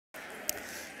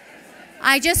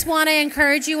I just want to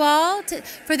encourage you all,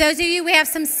 for those of you, we have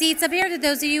some seats up here, to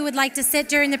those of you who would like to sit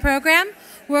during the program.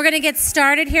 We're going to get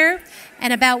started here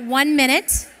in about 1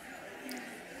 minute.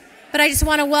 But I just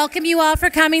want to welcome you all for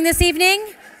coming this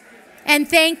evening, and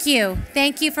thank you.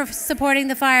 Thank you for supporting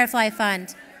the Firefly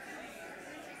Fund.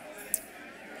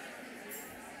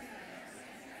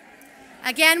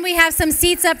 Again, we have some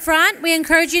seats up front. We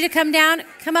encourage you to come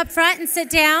up front and sit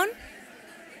down.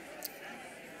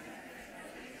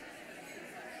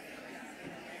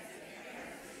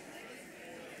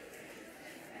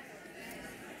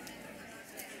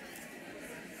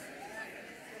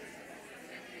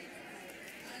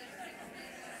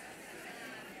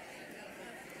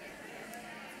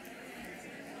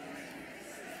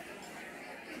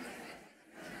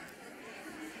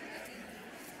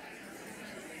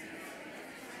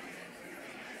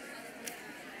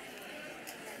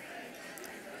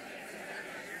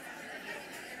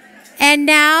 And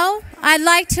now I'd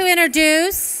like to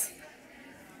introduce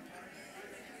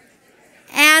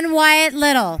Ann Wyatt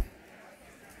Little.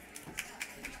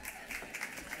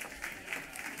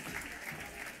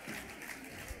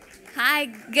 Hi,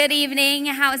 good evening.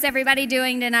 How is everybody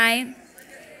doing tonight?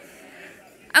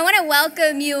 I want to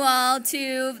welcome you all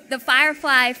to the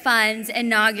Firefly Fund's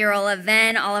inaugural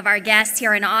event, all of our guests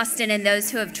here in Austin and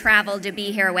those who have traveled to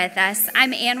be here with us.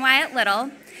 I'm Ann Wyatt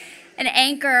Little, an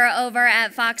anchor over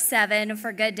at Fox 7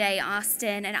 for Good Day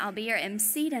Austin, and I'll be your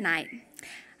MC tonight.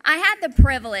 I had the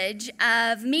privilege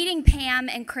of meeting Pam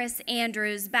and Chris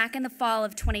Andrews back in the fall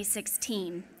of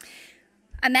 2016.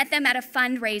 I met them at a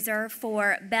fundraiser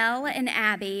for Belle and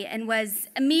Abby and was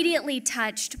immediately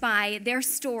touched by their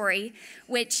story,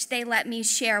 which they let me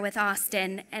share with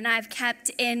Austin, and I've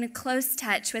kept in close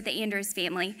touch with the Andrews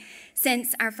family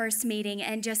since our first meeting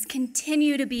and just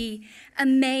continue to be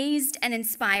amazed and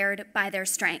inspired by their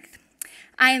strength.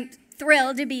 I am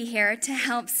thrilled to be here to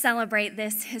help celebrate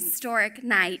this historic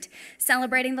night,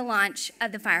 celebrating the launch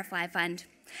of the Firefly Fund.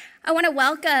 I want to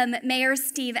welcome Mayor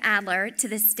Steve Adler to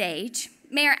the stage.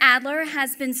 Mayor Adler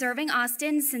has been serving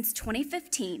Austin since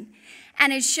 2015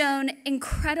 and has shown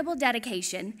incredible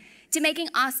dedication to making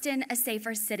Austin a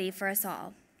safer city for us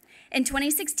all. In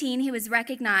 2016, he was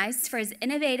recognized for his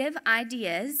innovative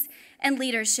ideas and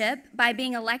leadership by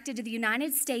being elected to the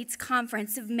United States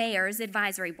Conference of Mayors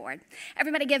Advisory Board.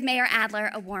 Everybody give Mayor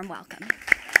Adler a warm welcome.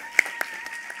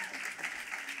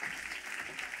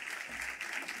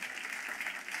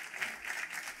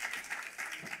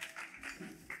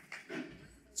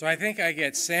 So I think I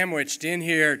get sandwiched in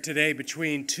here today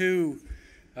between two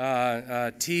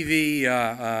TV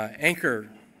anchor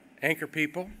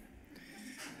people.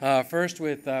 First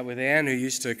with Ann, who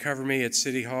used to cover me at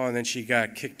City Hall, and then she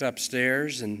got kicked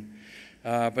upstairs.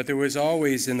 But there was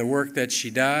always, in the work that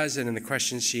she does and in the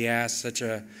questions she asks, such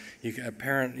a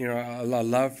apparent, a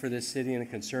love for this city and a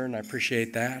concern. I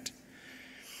appreciate that.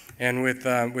 And with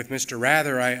Mr.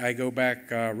 Rather, I go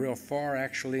back real far.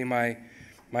 Actually,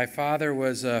 my father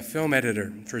was a film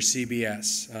editor for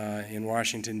CBS in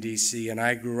Washington, D.C., and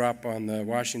I grew up on the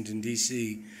Washington,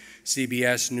 D.C.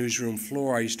 CBS newsroom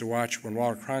floor. I used to watch when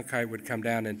Walter Cronkite would come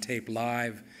down and tape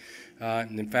live.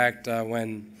 And in fact,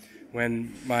 when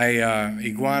my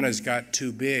iguanas got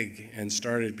too big and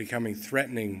started becoming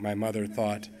threatening, my mother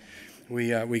thought,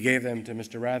 we gave them to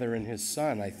Mr. Rather and his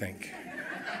son, I think.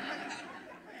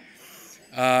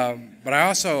 But I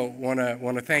also want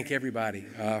to thank everybody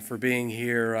for being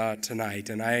here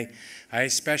tonight, and I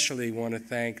especially want to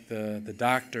thank the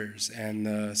doctors and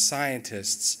the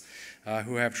scientists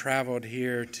who have traveled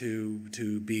here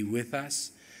to be with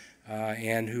us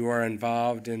and who are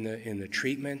involved in the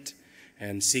treatment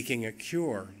and seeking a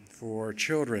cure for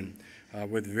children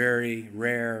with very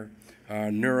rare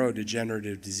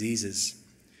neurodegenerative diseases.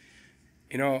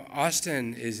 You know,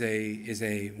 Austin is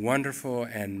a wonderful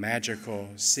and magical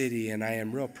city, and I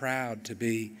am real proud to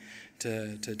be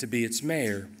its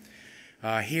mayor.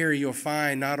 Here you'll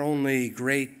find not only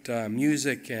great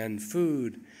music and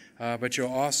food, but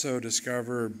you'll also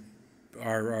discover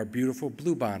our beautiful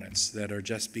bluebonnets that are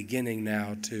just beginning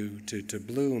now to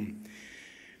bloom.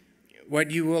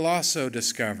 What you will also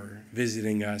discover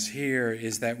visiting us here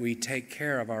is that we take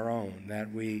care of our own,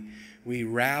 that we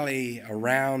rally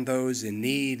around those in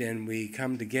need, and we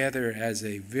come together as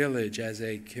a village, as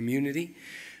a community,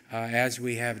 as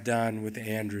we have done with the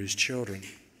Andrews children.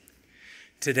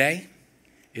 Today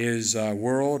is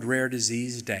World Rare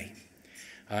Disease Day,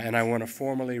 and I want to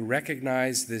formally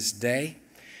recognize this day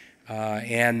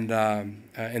and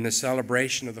in the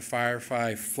celebration of the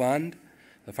Firefly Fund,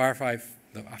 the Firefly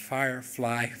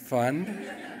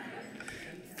Fund,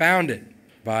 founded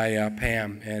by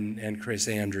Pam and Chris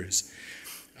Andrews.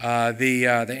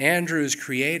 The Andrews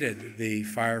created the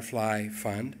Firefly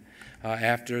Fund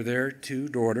after their two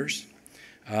daughters,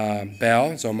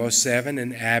 Belle, is almost 7,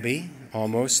 and Abby,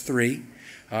 almost 3,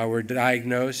 were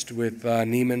diagnosed with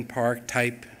Niemann-Pick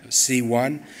Type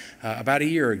C1 about a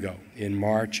year ago in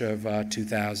March of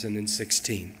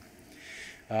 2016.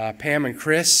 Pam and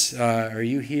Chris, are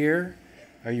you here?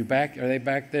 Are you back? Are they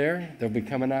back there? They'll be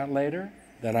coming out later.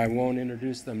 Then I won't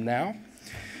introduce them now.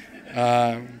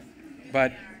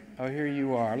 But oh, here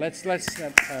you are. Let's.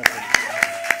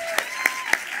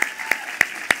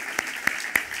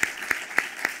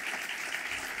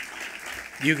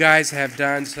 You guys have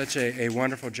done such a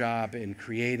wonderful job in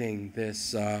creating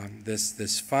this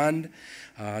this fund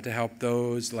to help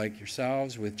those like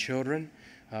yourselves with children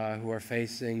who are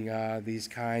facing these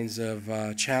kinds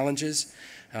of challenges.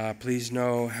 Please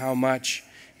know how much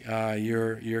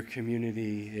your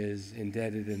community is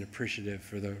indebted and appreciative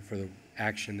for the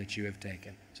action that you have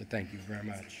taken. So thank you very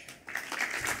much.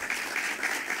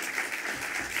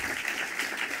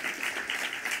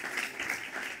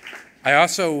 I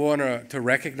also want to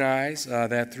recognize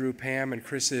that through Pam and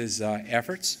Chris's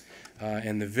efforts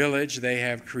and the village they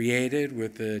have created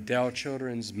with the Dell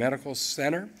Children's Medical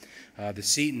Center, the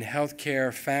Seton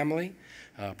Healthcare family,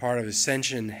 part of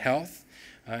Ascension Health,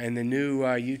 and the new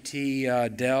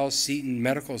UT Dell Seton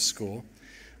Medical School,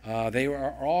 they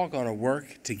are all going to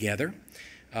work together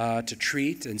to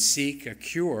treat and seek a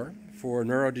cure for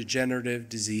neurodegenerative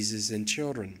diseases in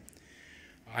children.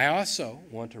 I also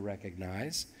want to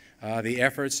recognize the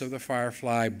efforts of the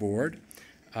Firefly Board,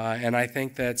 and I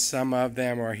think that some of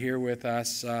them are here with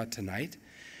us tonight.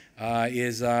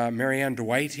 Is Marianne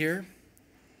Dwight here?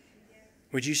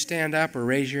 Would you stand up or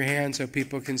raise your hand so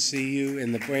people can see you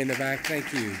in the way in the back?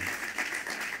 Thank you.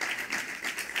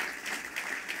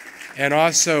 And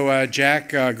also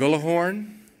Jack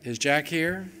Gullahorn. Is Jack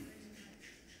here?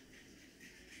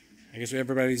 I guess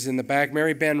everybody's in the back.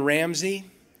 Mary Ben Ramsey.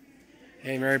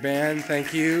 Hey, Mary Ben,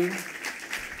 thank you.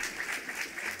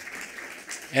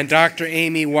 And Dr.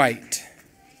 Amy White.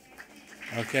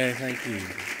 Okay, thank you.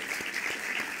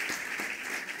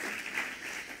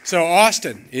 So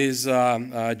Austin is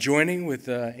joining with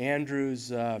Andrews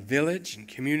Village and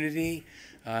community,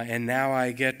 and now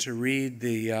I get to read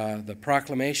the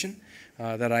proclamation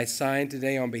that I signed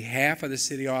today on behalf of the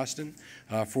city of Austin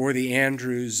for the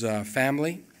Andrews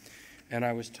family. And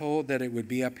I was told that it would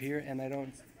be up here, and I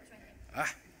don't.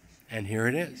 And here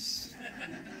it is.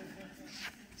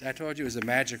 I told you it was a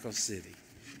magical city.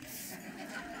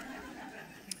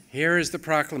 Here is the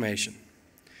proclamation.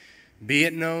 Be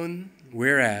it known,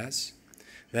 whereas,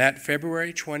 that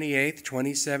February 28th,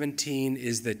 2017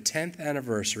 is the 10th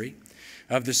anniversary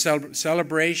of the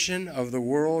celebration of the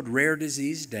World Rare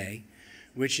Disease Day,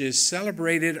 which is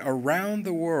celebrated around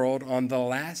the world on the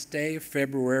last day of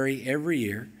February every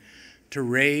year to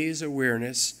raise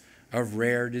awareness of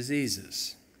rare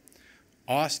diseases.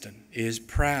 Austin is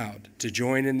proud to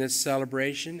join in this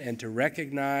celebration and to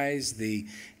recognize the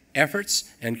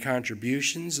efforts and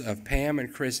contributions of Pam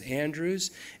and Chris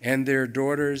Andrews and their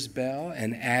daughters Belle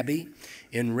and Abby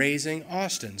in raising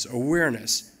Austin's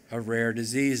awareness of rare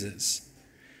diseases.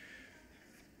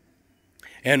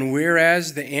 And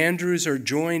whereas the Andrews are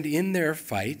joined in their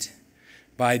fight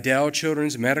by Dell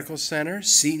Children's Medical Center,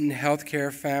 Seton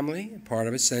Healthcare family, part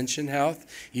of Ascension Health,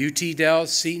 UT Dell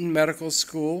Seton Medical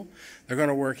School, they're going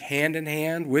to work hand in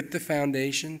hand with the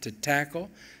foundation to tackle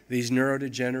these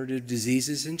neurodegenerative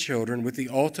diseases in children with the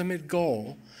ultimate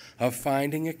goal of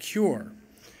finding a cure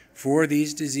for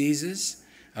these diseases,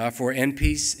 for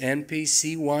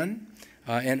NPC1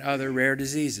 and other rare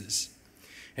diseases.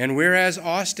 And whereas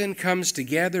Austin comes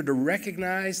together to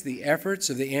recognize the efforts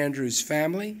of the Andrews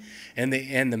family and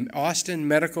the Austin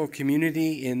medical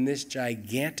community in this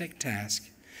gigantic task,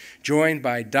 joined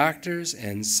by doctors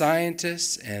and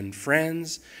scientists and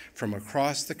friends from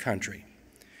across the country.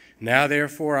 Now,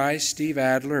 therefore, I, Steve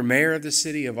Adler, Mayor of the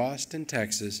City of Austin,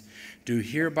 Texas, do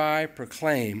hereby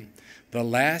proclaim the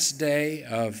last day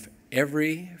of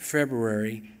every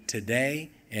February, today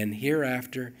and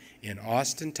hereafter, in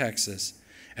Austin, Texas,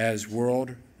 as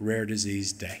World Rare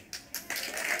Disease Day.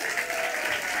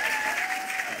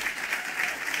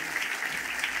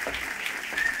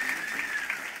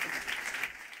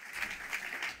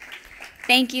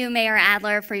 Thank you, Mayor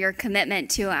Adler, for your commitment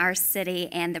to our city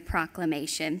and the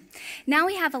proclamation. Now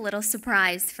we have a little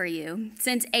surprise for you.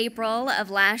 Since April of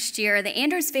last year, the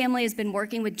Andrews family has been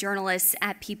working with journalists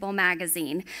at People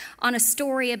magazine on a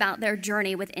story about their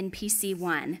journey with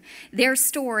NPC1. Their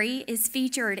story is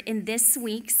featured in this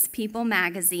week's People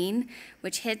magazine,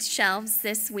 which hits shelves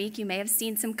this week. You may have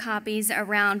seen some copies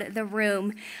around the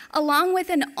room, along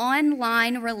with an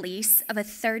online release of a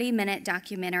 30-minute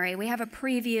documentary. We have a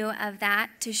preview of that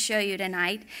to show you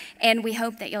tonight, and we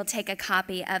hope that you'll take a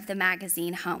copy of the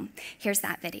magazine home. Here's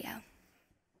that video.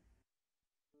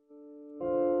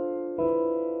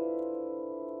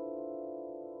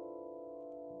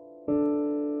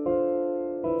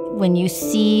 When you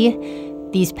see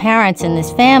these parents and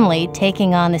this family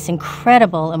taking on this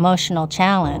incredible emotional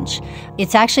challenge,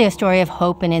 it's actually a story of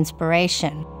hope and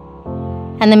inspiration.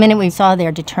 And the minute we saw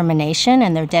their determination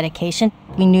and their dedication,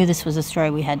 we knew this was a story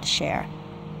we had to share.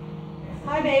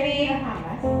 Hi, baby.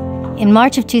 In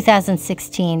March of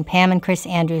 2016, Pam and Chris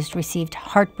Andrews received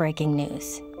heartbreaking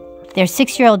news. Their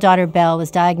 6-year-old daughter, Belle,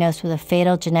 was diagnosed with a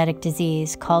fatal genetic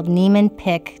disease called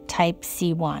Niemann-Pick Type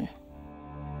C1.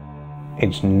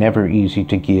 It's never easy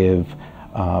to give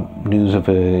news of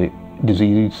a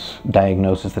disease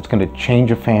diagnosis that's going to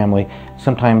change a family,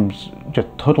 sometimes just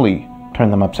totally turn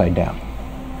them upside down.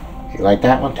 You like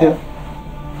that one too?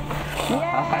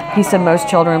 He said most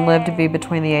children live to be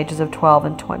between the ages of 12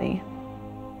 and 20.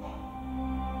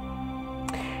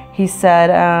 He said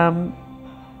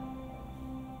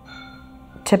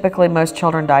typically most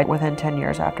children died within 10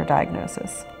 years after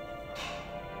diagnosis.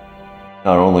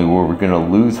 Not only were we going to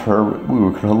lose her, we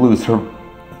were going to lose her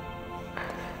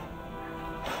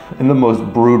in the most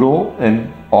brutal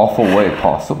and awful way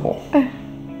possible.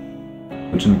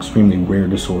 It's an extremely rare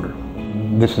disorder.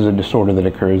 This is a disorder that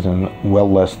occurs in well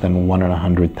less than 1 in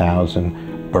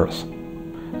 100,000 births.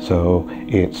 So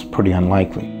it's pretty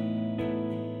unlikely.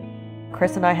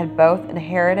 Chris and I had both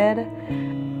inherited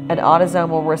an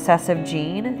autosomal recessive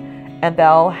gene, and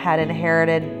Belle had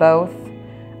inherited both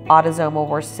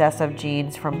autosomal recessive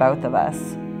genes from both of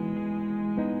us.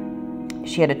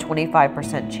 She had a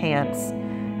 25% chance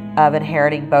of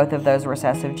inheriting both of those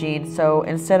recessive genes. So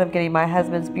instead of getting my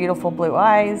husband's beautiful blue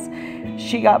eyes,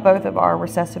 she got both of our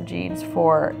recessive genes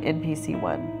for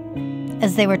NPC1.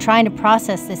 As they were trying to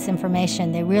process this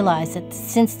information, they realized that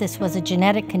since this was a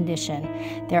genetic condition,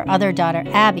 their other daughter,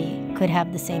 Abby, could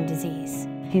have the same disease.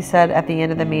 He said at the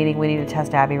end of the meeting, we need to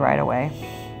test Abby right away.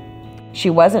 She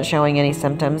wasn't showing any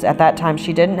symptoms. At that time,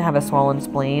 she didn't have a swollen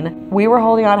spleen. We were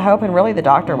holding out hope, and really the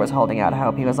doctor was holding out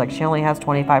hope. He was like, she only has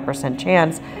 25%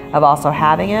 chance of also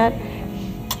having it.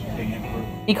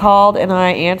 He called and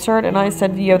I answered and I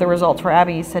said, do you have the results for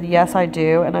Abby? He said, yes, I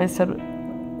do. And I said,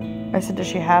 does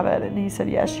she have it? And he said,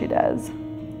 yes, she does.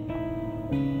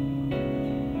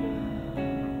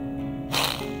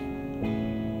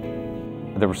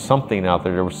 There was something out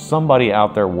there was somebody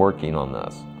out there working on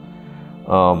this.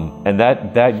 And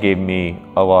that gave me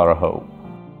a lot of hope.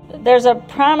 There's a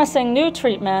promising new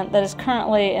treatment that is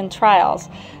currently in trials,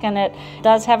 and it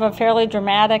does have a fairly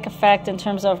dramatic effect in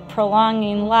terms of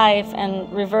prolonging life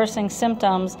and reversing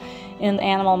symptoms in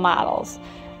animal models.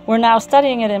 We're now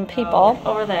studying it in people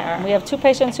over there. We have 2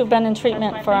 patients who've been in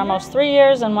treatment for almost 3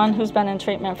 years and 1 who's been in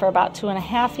treatment for about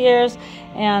 2.5 years,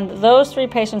 and those 3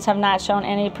 patients have not shown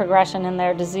any progression in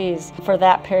their disease for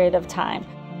that period of time.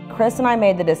 Chris and I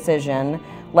made the decision,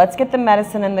 let's get the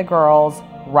medicine in the girls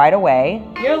right away.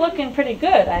 You're looking pretty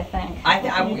good, I think.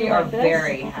 We are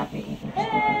very happy. Yay,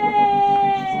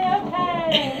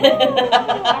 okay.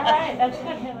 All right, that's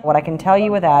good. What I can tell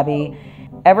you with Abby,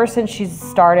 ever since she's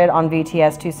started on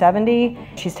VTS 270,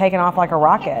 she's taken off like a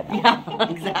rocket. Yeah,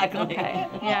 exactly. Okay.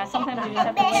 Yeah, sometimes you just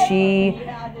have to wait. She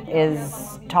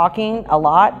is talking a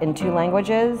lot in 2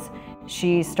 languages.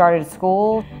 She started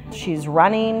school, she's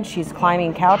running, she's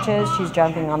climbing couches, she's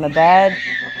jumping on the bed.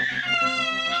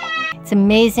 It's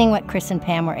amazing what Chris and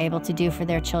Pam were able to do for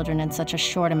their children in such a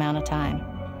short amount of time.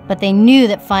 But they knew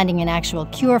that finding an actual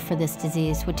cure for this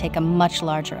disease would take a much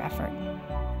larger effort.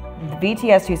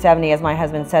 VTS 270, as my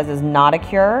husband says, is not a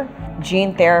cure.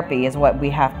 Gene therapy is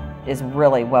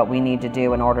really what we need to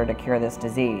do in order to cure this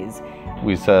disease.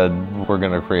 We said we're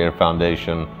going to create a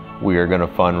foundation. We are going to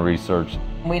fund research.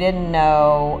 We didn't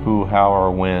know who, how,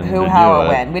 or when.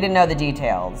 We didn't know the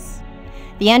details.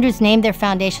 The Andrews named their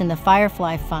foundation the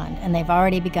Firefly Fund, and they've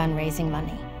already begun raising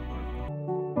money.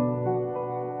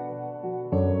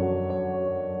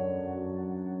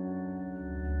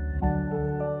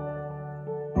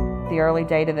 The early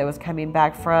data that was coming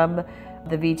back from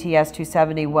the VTS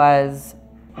 270 was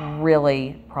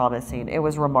really promising. It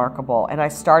was remarkable, and I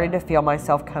started to feel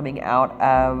myself coming out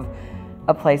of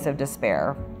a place of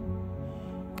despair.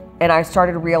 And I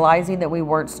started realizing that we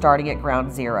weren't starting at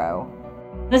ground zero.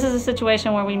 This is a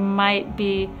situation where we might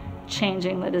be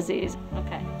changing the disease.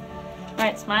 Okay. All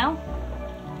right, smile.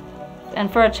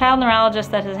 And for a child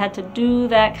neurologist that has had to do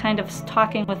that kind of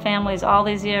talking with families all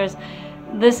these years,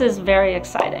 this is very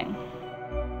exciting.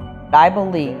 I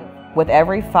believe with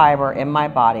every fiber in my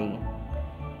body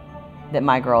that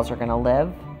my girls are going to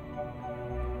live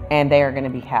and they are going to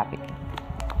be happy.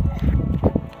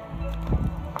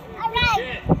 All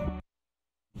right.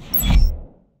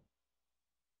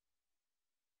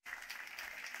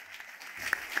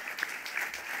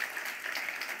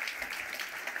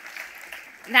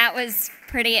 That was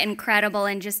pretty incredible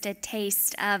and just a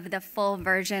taste of the full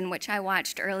version, which I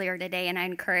watched earlier today, and I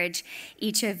encourage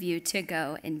each of you to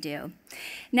go and do.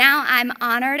 Now I'm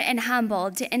honored and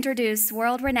humbled to introduce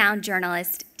world-renowned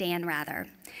journalist Dan Rather.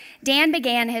 Dan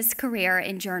began his career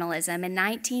in journalism in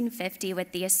 1950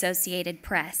 with the Associated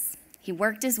Press. He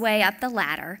worked his way up the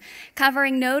ladder,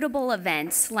 covering notable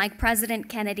events like President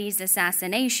Kennedy's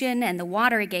assassination and the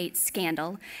Watergate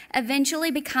scandal,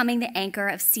 eventually becoming the anchor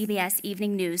of CBS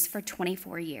Evening News for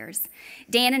 24 years.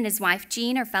 Dan and his wife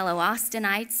Jean are fellow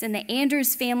Austinites, and the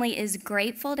Andrews family is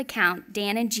grateful to count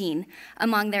Dan and Jean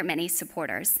among their many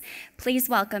supporters. Please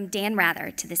welcome Dan Rather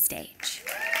to the stage.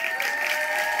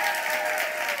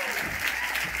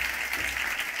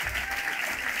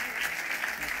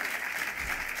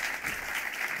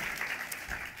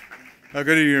 Good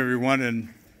evening, everyone,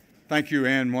 and thank you,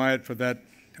 Ann Wyatt, for that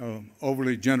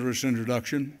overly generous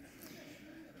introduction.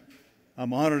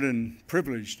 I'm honored and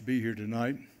privileged to be here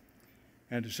tonight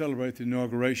and to celebrate the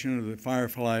inauguration of the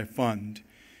Firefly Fund.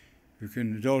 If you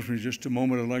can indulge me just a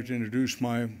moment, I'd like to introduce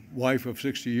my wife of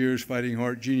 60 years, fighting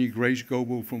heart, Jeannie Grace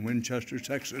Goebel from Winchester,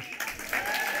 Texas.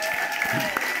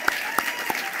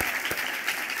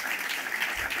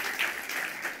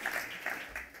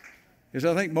 As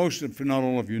I think most, if not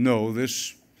all of you know,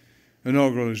 this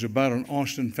inaugural is about an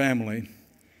Austin family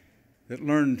that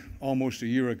learned almost a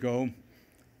year ago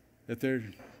that their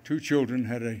two children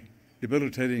had a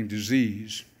debilitating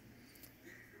disease.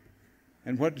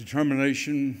 And what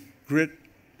determination, grit,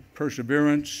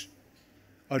 perseverance,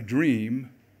 a dream,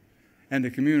 and a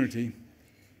community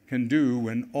can do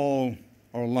when all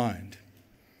are aligned.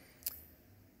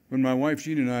 When my wife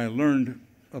Jean and I learned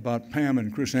about Pam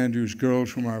and Chris Andrews' girls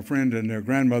from our friend and their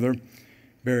grandmother,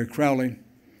 Barry Crowley,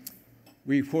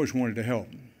 we of course wanted to help.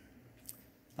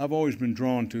 I've always been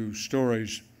drawn to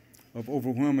stories of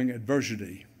overwhelming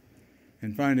adversity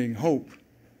and finding hope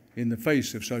in the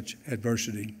face of such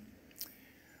adversity.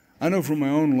 I know from my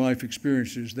own life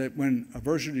experiences that when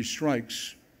adversity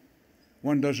strikes,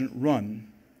 one doesn't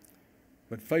run,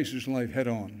 but faces life head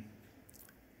on.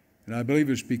 And I believe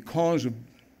it's because of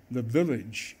the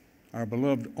village, our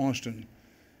beloved Austin,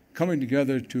 coming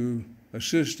together to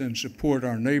assist and support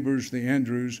our neighbors, the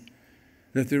Andrews,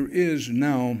 that there is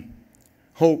now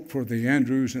hope for the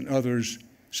Andrews and others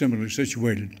similarly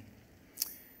situated.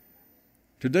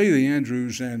 Today, the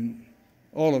Andrews and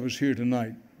all of us here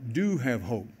tonight do have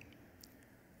hope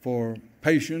for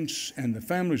patients and the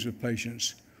families of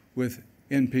patients with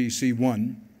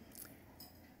NPC1.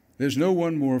 There's no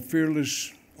one more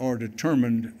fearless or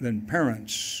determined than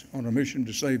parents on a mission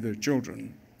to save their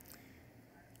children.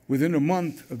 Within a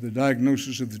month of the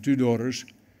diagnosis of the two daughters,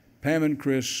 Pam and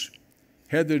Chris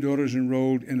had their daughters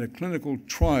enrolled in a clinical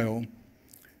trial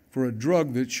for a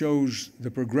drug that shows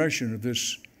the progression of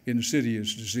this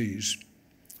insidious disease.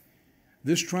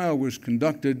 This trial was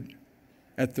conducted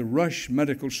at the Rush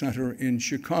Medical Center in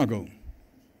Chicago.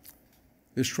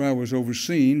 This trial was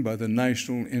overseen by the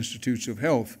National Institutes of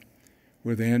Health,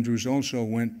 where the Andrews also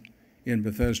went in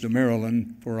Bethesda,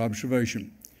 Maryland, for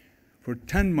observation. For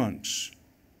 10 months,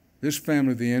 this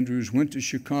family, the Andrews, went to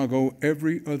Chicago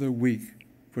every other week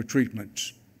for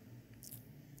treatments.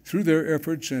 Through their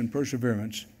efforts and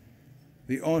perseverance,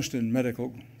 the Austin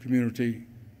medical community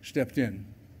stepped in.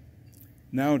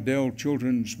 Now Dell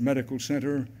Children's Medical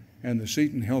Center and the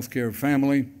Seton Healthcare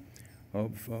family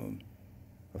of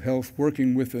Health,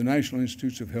 working with the National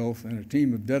Institutes of Health and a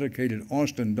team of dedicated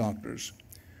Austin doctors.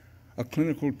 A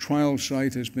clinical trial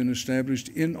site has been established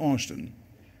in Austin,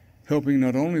 helping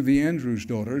not only the Andrews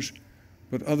daughters,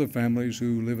 but other families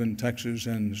who live in Texas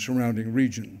and the surrounding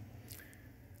region.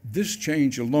 This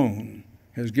change alone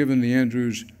has given the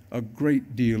Andrews a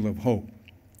great deal of hope.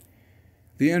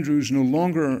 The Andrews no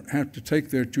longer have to take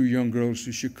their two young girls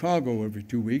to Chicago every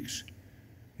 2 weeks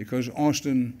because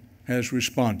Austin has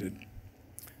responded.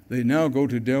 They now go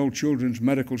to Dell Children's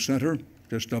Medical Center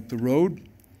just up the road.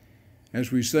 As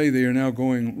we say, they are now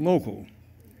going local.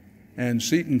 And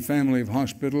Seton Family of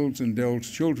Hospitals and Dell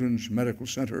Children's Medical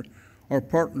Center are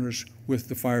partners with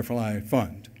the Firefly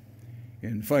Fund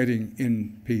in fighting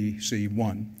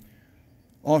NPC1.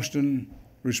 Austin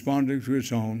responding to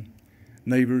its own,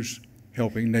 neighbors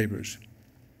helping neighbors.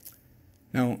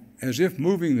 Now, as if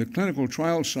moving the clinical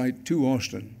trial site to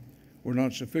Austin were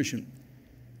not sufficient,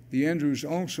 the Andrews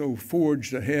also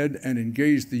forged ahead and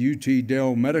engaged the UT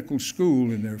Dell Medical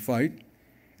School in their fight,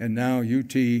 and now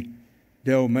UT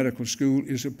Dell Medical School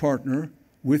is a partner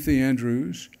with the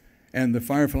Andrews and the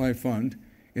Firefly Fund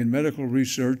in medical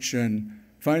research and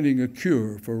finding a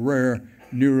cure for rare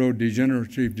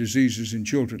neurodegenerative diseases in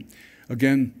children.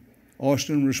 Again,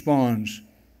 Austin responds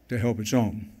to help its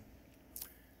own.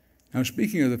 Now,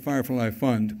 speaking of the Firefly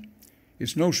Fund,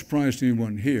 it's no surprise to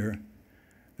anyone here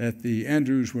that the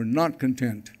Andrews were not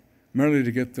content merely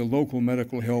to get the local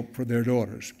medical help for their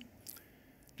daughters.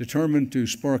 Determined to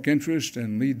spark interest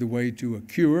and lead the way to a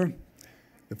cure,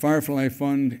 the Firefly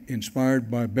Fund, inspired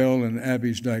by Belle and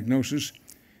Abby's diagnosis,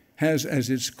 has as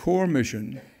its core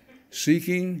mission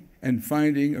seeking and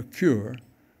finding a cure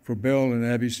for Belle and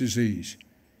Abby's disease.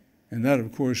 And that,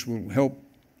 of course, will help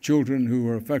children who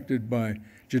are affected by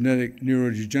genetic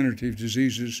neurodegenerative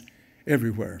diseases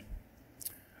everywhere.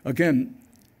 Again,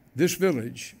 this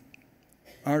village,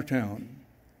 our town,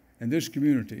 and this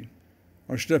community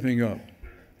are stepping up.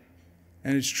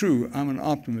 And it's true, I'm an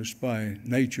optimist by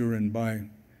nature and by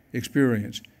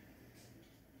experience.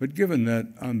 But given that,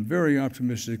 I'm very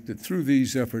optimistic that through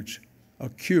these efforts, a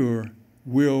cure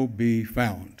will be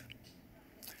found.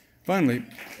 Finally,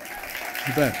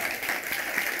 you bet.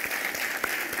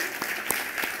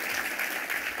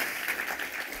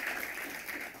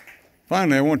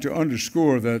 Finally, I want to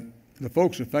underscore that the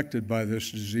folks affected by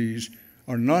this disease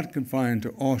are not confined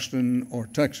to Austin or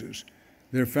Texas.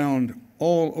 They're found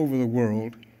all over the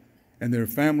world, and their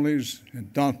families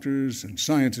and doctors and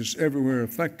scientists everywhere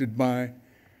affected by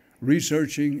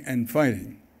researching and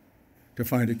fighting to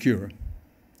find a cure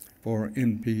for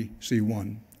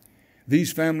NPC1.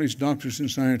 These families, doctors, and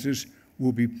scientists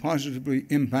will be positively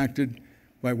impacted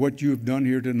by what you have done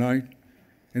here tonight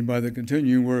and by the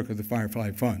continuing work of the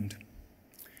Firefly Fund.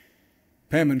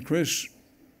 Pam and Chris,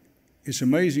 it's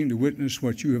amazing to witness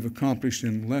what you have accomplished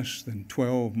in less than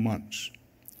 12 months.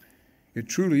 It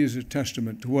truly is a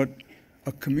testament to what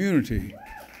a community,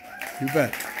 you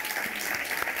bet.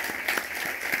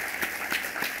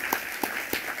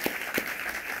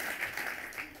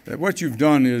 That what you've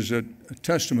done is a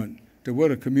testament to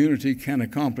what a community can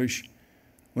accomplish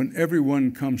when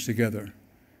everyone comes together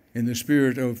in the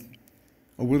spirit of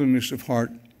a willingness of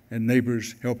heart and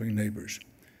neighbors helping neighbors.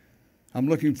 I'm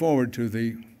looking forward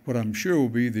to what I'm sure will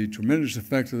be the tremendous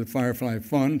effect of the Firefly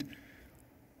Fund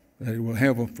that it will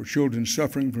have for children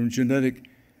suffering from genetic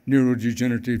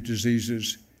neurodegenerative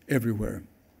diseases everywhere.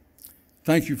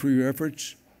 Thank you for your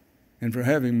efforts and for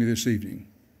having me this evening.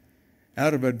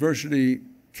 Out of adversity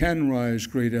can rise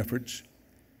great efforts,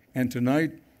 and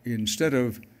tonight, instead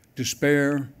of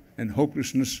despair and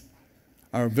hopelessness,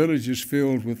 our village is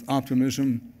filled with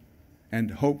optimism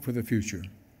and hope for the future.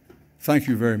 Thank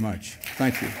you very much.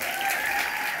 Thank you.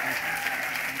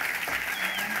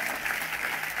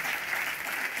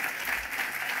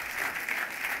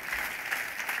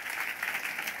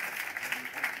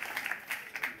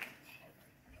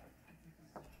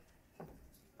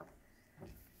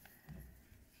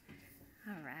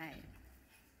 All right.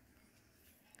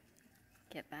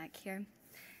 Get back here.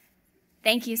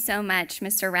 Thank you so much,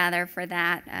 Mr. Rather, for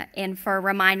that and for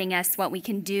reminding us what we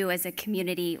can do as a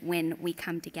community when we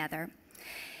come together.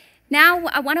 Now,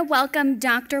 I want to welcome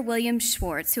Dr. William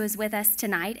Schwartz, who is with us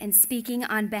tonight and speaking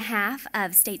on behalf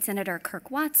of State Senator Kirk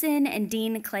Watson and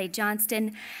Dean Clay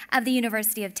Johnston of the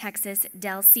University of Texas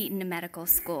Del Seton Medical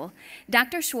School.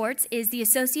 Dr. Schwartz is the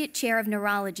Associate Chair of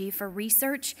Neurology for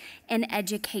Research and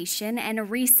Education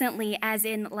and recently, as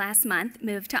in last month,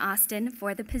 moved to Austin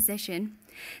for the position.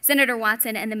 Senator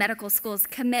Watson and the medical school's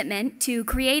commitment to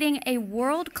creating a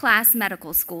world-class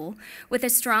medical school with a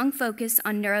strong focus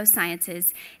on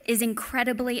neurosciences is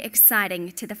incredibly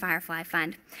exciting to the Firefly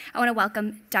Fund. I want to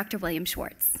welcome Dr. William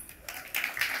Schwartz.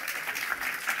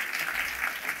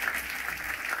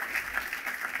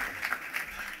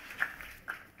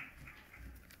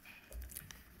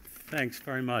 Thanks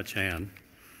very much, Ann.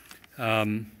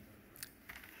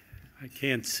 I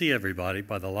can't see everybody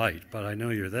by the light, but I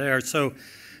know you're there. So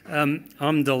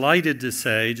I'm delighted to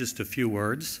say just a few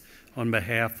words on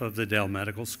behalf of the Dell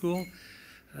Medical School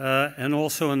and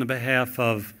also on the behalf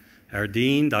of our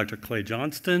Dean, Dr. Clay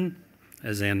Johnston,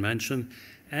 as Ann mentioned,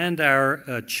 and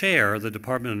our Chair of the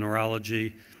Department of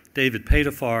Neurology, David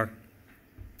Petafar,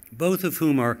 both of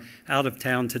whom are out of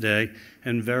town today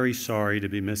and very sorry to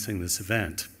be missing this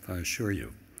event, I assure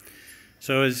you.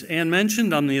 So as Ann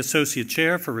mentioned, I'm the Associate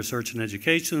Chair for Research and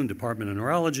Education in the Department of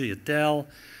Neurology at Dell.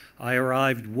 I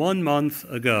arrived 1 month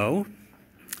ago,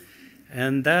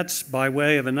 and that's by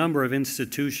way of a number of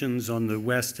institutions on the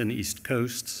West and East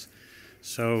Coasts.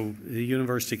 So the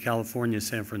University of California,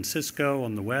 San Francisco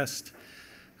on the West,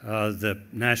 the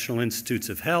National Institutes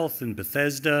of Health in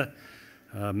Bethesda,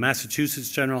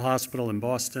 Massachusetts General Hospital in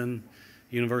Boston,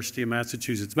 University of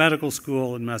Massachusetts Medical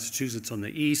School in Massachusetts on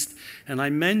the East. And I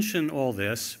mention all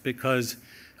this because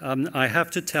I have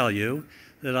to tell you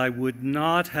that I would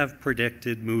not have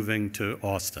predicted moving to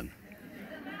Austin.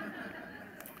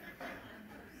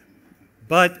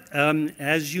 But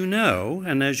as you know,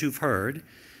 and as you've heard,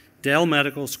 Dell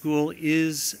Medical School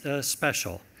is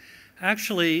special.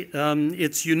 Actually,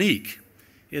 it's unique.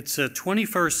 It's a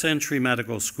 21st century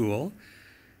medical school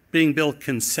being built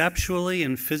conceptually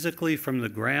and physically from the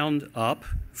ground up,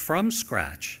 from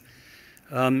scratch,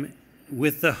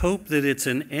 with the hope that it's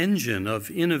an engine of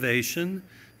innovation,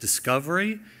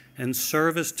 discovery, and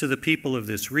service to the people of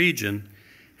this region,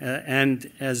 and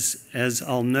as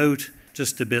I'll note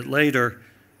just a bit later,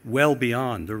 well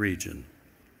beyond the region.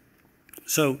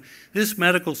 So this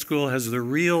medical school has the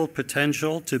real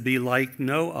potential to be like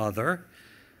no other,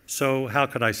 so how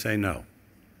could I say no?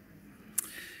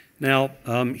 Now,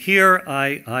 here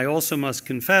I also must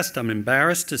confess I'm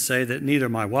embarrassed to say that neither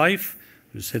my wife,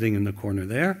 who's sitting in the corner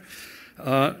there,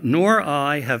 nor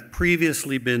I have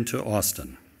previously been to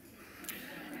Austin.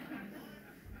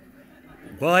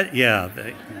 But yeah,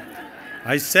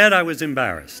 I said I was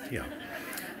embarrassed, yeah.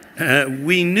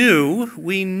 We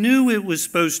knew it was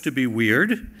supposed to be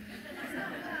weird,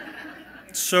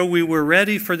 so we were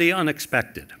ready for the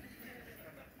unexpected.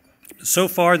 So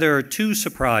far, there are 2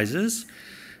 surprises,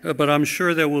 but I'm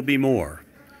sure there will be more.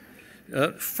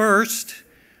 First,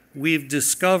 we've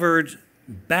discovered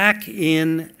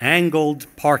back-in angled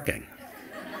parking.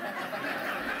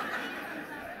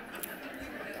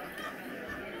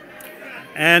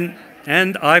 And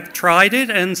I've tried it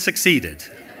and succeeded.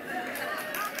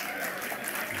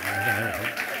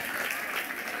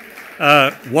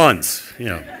 Once, you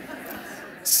know.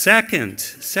 Second,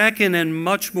 and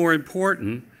much more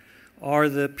important, are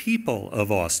the people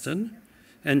of Austin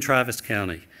and Travis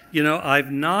County. You know,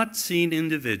 I've not seen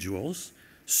individuals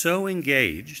so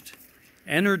engaged,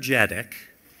 energetic,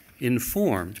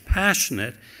 informed,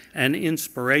 passionate, and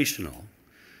inspirational.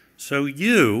 So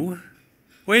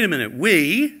wait a minute,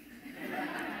 we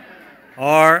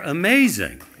are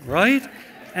amazing, right?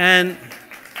 And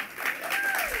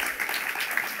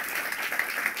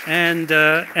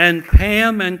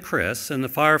Pam and Chris and the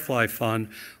Firefly Fund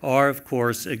are, of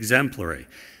course, exemplary.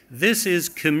 This is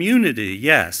community,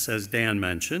 yes, as Dan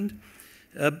mentioned,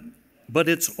 but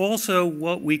it's also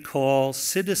what we call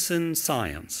citizen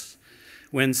science.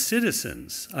 When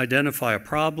citizens identify a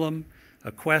problem,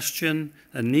 a question,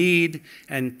 a need,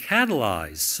 and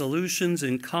catalyze solutions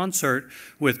in concert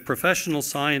with professional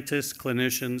scientists,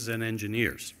 clinicians, and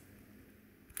engineers.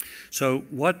 So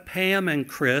what Pam and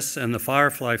Chris and the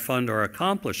Firefly Fund are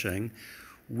accomplishing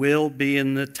will be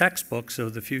in the textbooks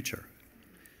of the future.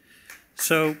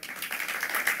 So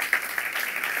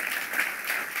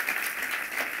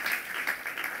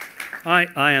I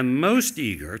am most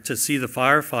eager to see the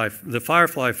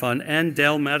Firefly Fund and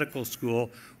Dell Medical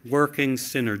School working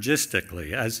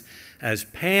synergistically, as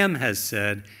Pam has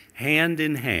said, hand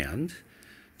in hand,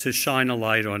 to shine a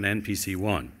light on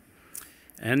NPC1.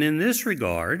 And in this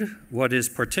regard, what is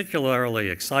particularly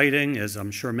exciting, as I'm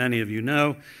sure many of you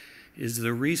know, is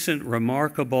the recent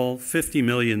remarkable $50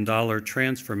 million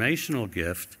transformational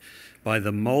gift by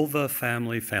the Mulva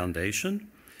Family Foundation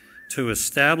to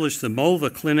establish the Mulva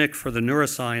Clinic for the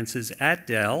Neurosciences at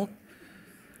Dell,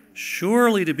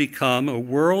 surely to become a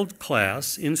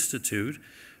world-class institute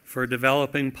for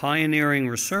developing pioneering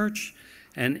research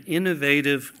and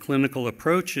innovative clinical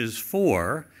approaches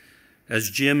for, as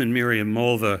Jim and Miriam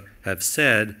Mulva have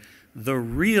said, the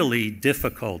really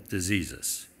difficult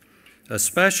diseases,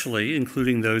 especially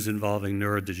including those involving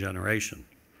neurodegeneration.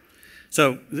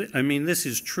 So, I mean, this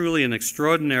is truly an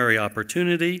extraordinary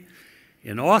opportunity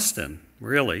in Austin,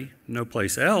 really, no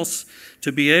place else,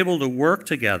 to be able to work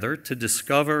together to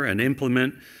discover and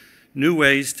implement new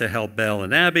ways to help Belle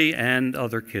and Abby and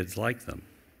other kids like them.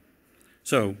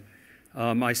 So,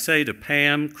 I say to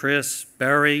Pam, Chris,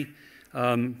 Barry,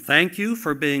 thank you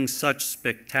for being such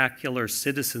spectacular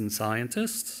citizen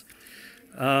scientists.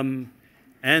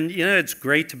 And, you know, it's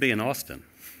great to be in Austin.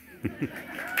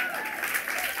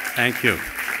 Thank you.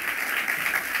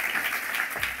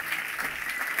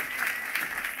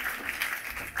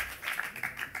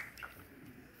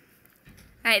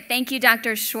 All right, thank you,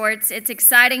 Dr. Schwartz. It's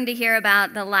exciting to hear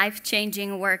about the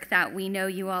life-changing work that we know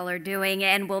you all are doing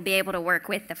and will be able to work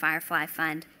with the Firefly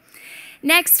Fund.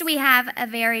 Next, we have a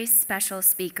very special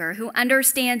speaker who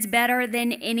understands better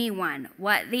than anyone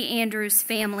what the Andrews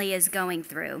family is going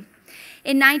through.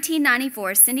 In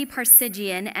 1994, Cindy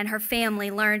Parseghian and her family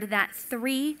learned that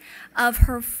 3 of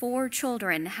her 4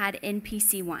 children had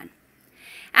NPC1.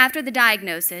 After the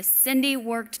diagnosis, Cindy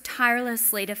worked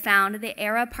tirelessly to found the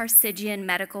Parseghian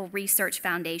Medical Research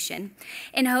Foundation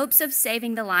in hopes of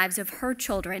saving the lives of her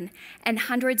children and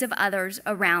hundreds of others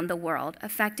around the world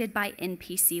affected by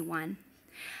NPC1.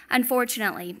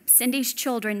 Unfortunately, Cindy's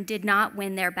children did not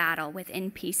win their battle with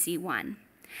NPC1.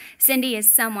 Cindy is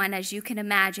someone, as you can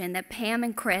imagine, that Pam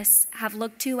and Chris have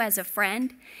looked to as a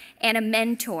friend and a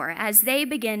mentor as they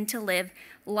begin to live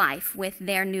life with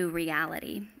their new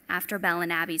reality after Belle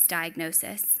and Abby's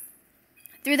diagnosis.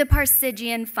 Through the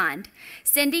Parseghian Fund,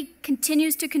 Cindy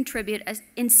continues to contribute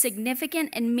in significant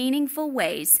and meaningful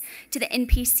ways to the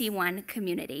NPC1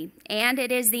 community, and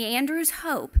it is the Andrews'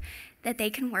 hope that they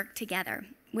can work together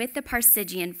with the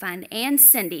Parseghian Fund and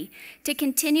Cindy to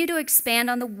continue to expand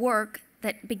on the work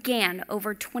that began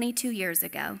over 22 years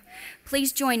ago.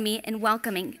 Please join me in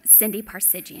welcoming Cindy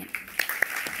Parseghian.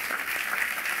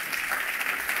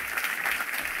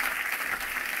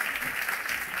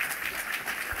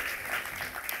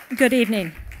 Good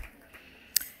evening.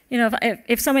 You know,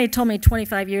 if somebody told me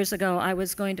 25 years ago I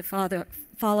was going to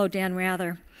follow Dan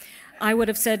Rather, I would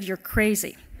have said, you're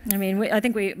crazy. I mean, I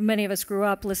think many of us grew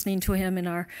up listening to him in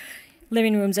our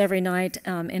living rooms every night,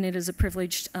 and it is a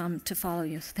privilege to follow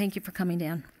you. So thank you for coming,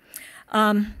 Dan.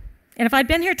 And if I'd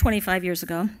been here 25 years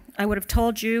ago, I would have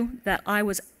told you that I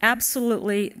was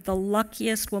absolutely the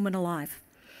luckiest woman alive.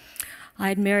 I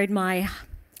had married my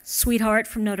sweetheart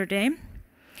from Notre Dame.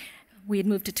 We had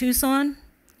moved to Tucson,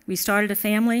 we started a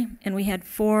family, and we had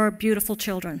 4 beautiful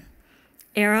children.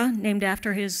 Era, named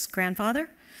after his grandfather,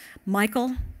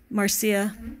 Michael,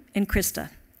 Marcia, and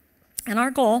Krista. And our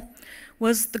goal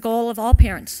was the goal of all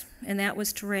parents, and that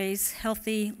was to raise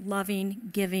healthy,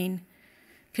 loving, giving,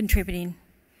 contributing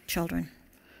children.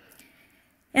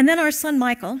 And then our son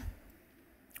Michael,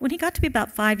 when he got to be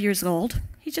about 5 years old,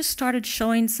 he just started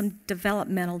showing some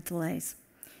developmental delays.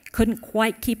 Couldn't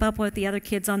quite keep up with the other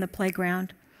kids on the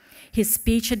playground. His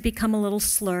speech had become a little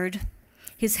slurred.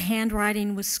 His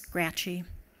handwriting was scratchy.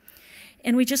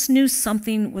 And we just knew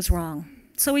something was wrong.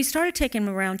 So we started taking him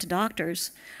around to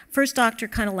doctors. First doctor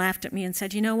kind of laughed at me and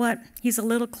said, you know what, he's a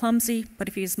little clumsy, but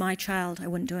if he was my child, I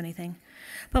wouldn't do anything.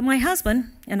 But my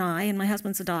husband and I, and my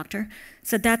husband's a doctor,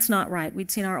 said that's not right. We'd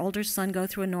seen our older son go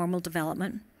through a normal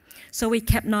development. So we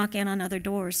kept knocking on other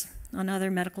doors, on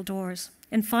other medical doors.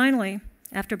 And finally,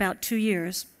 after about 2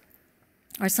 years,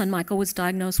 our son Michael was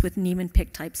diagnosed with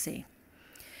Niemann-Pick Type C.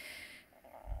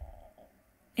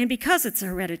 And because it's a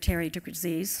hereditary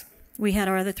disease, we had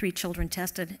our other 3 children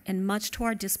tested, and much to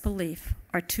our disbelief,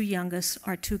 our 2 youngest,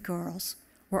 our 2 girls,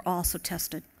 were also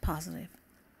tested positive.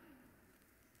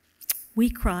 We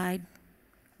cried,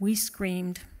 we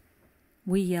screamed,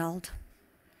 we yelled,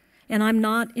 and I'm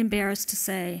not embarrassed to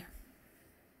say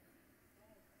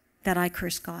that I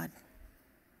cursed God.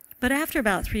 But after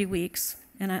about 3 weeks,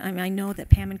 and I know that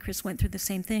Pam and Chris went through the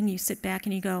same thing, you sit back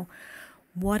and you go,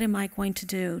 what am I going to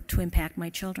do to impact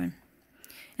my children?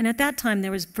 And at that time,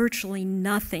 there was virtually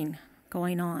nothing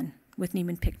going on with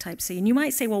Niemann-Pick Type C. And you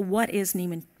might say, well, what is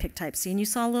Niemann-Pick Type C? And you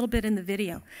saw a little bit in the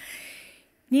video.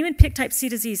 Niemann-Pick Type C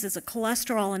disease is a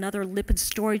cholesterol and other lipid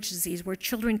storage disease where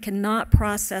children cannot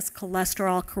process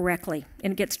cholesterol correctly,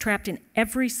 and it gets trapped in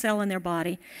every cell in their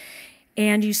body.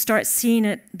 And you start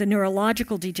seeing the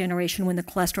neurological degeneration when the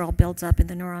cholesterol builds up in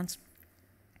the neurons.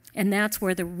 And that's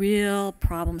where the real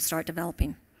problems start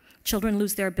developing. Children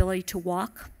lose their ability to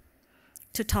walk,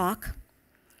 to talk.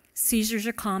 Seizures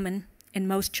are common, and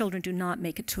most children do not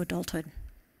make it to adulthood.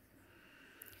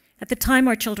 At the time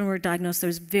our children were diagnosed, there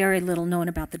was very little known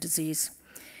about the disease.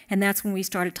 And that's when we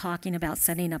started talking about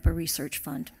setting up a research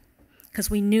fund, because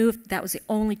we knew that was the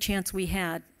only chance we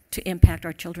had to impact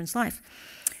our children's life.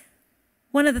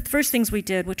 One of the first things we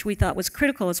did, which we thought was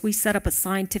critical, is we set up a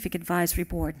scientific advisory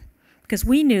board, because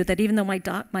we knew that even though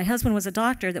my husband was a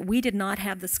doctor, that we did not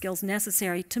have the skills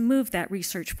necessary to move that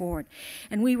research forward.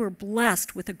 And we were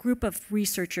blessed with a group of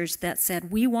researchers that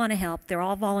said, we want to help, they're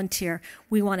all volunteer,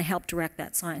 we want to help direct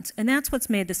that science. And that's what's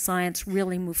made the science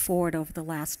really move forward over the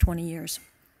last 20 years.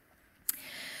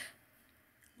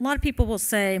 A lot of people will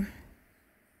say,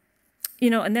 you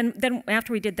know, and then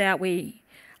after we did that, we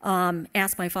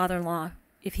asked my father-in-law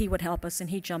if he would help us, and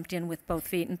he jumped in with both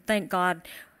feet. And thank God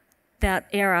that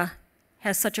Era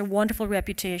has such a wonderful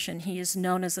reputation. He is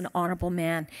known as an honorable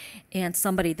man and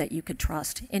somebody that you could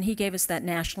trust. And he gave us that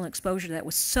national exposure that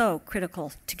was so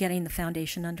critical to getting the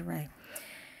foundation underway.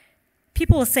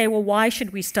 People will say, well, why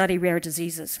should we study rare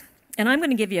diseases? And I'm going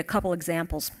to give you a couple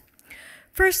examples.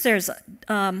 First, there's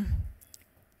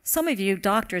some of you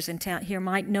doctors in town here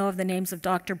might know of the names of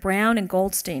Dr. Brown and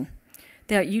Goldstein.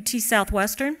 They're at UT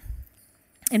Southwestern.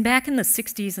 And back in the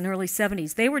 60s and early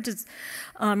 70s, they were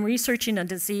researching a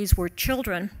disease where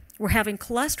children were having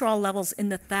cholesterol levels in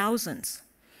the thousands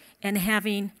and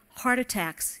having heart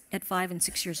attacks at 5 and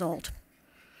 6 years old.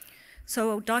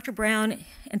 So Dr. Brown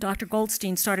and Dr.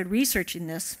 Goldstein started researching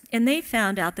this, and they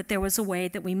found out that there was a way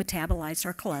that we metabolized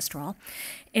our cholesterol,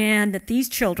 and that these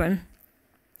children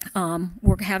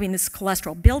were having this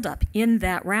cholesterol buildup in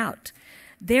that route.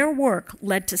 Their work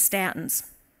led to statins.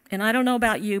 And I don't know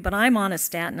about you, but I'm on a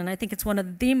statin, and I think it's one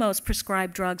of the most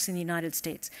prescribed drugs in the United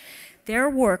States. Their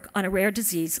work on a rare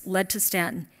disease led to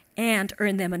statin and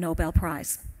earned them a Nobel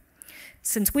Prize.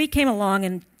 Since we came along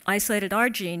and isolated our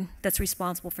gene that's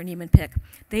responsible for Niemann-Pick,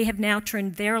 they have now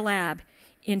turned their lab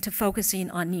into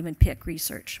focusing on Niemann-Pick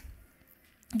research.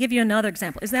 I'll give you another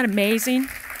example. Isn't that amazing?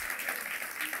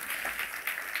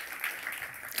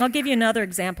 I'll give you another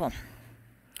example.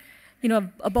 You know,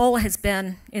 Ebola has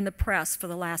been in the press for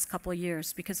the last couple of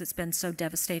years because it's been so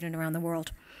devastating around the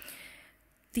world.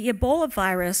 The Ebola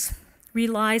virus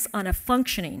relies on a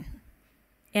functioning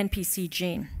NPC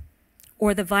gene,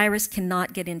 or the virus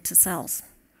cannot get into cells.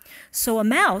 So a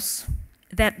mouse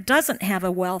that doesn't have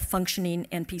a well-functioning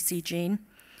NPC gene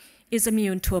is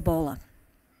immune to Ebola.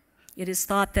 It is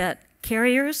thought that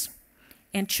carriers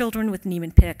and children with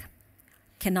Niemann-Pick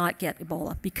cannot get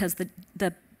Ebola because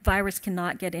the virus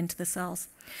cannot get into the cells.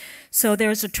 So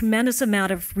there's a tremendous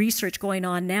amount of research going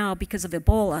on now because of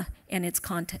Ebola and its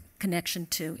connection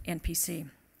to NPC.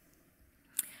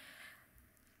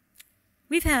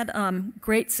 We've had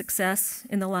great success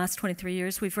in the last 23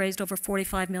 years. We've raised over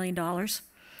 $45 million.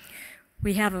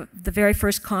 We have the very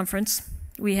first conference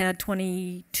we had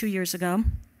 22 years ago.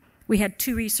 We had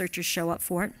 2 researchers show up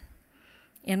for it.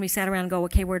 And we sat around and go,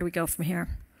 okay, where do we go from here?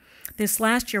 This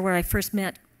last year, where I first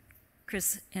met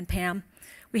Chris and Pam,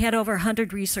 we had over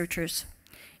 100 researchers.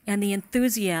 And the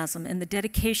enthusiasm and the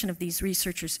dedication of these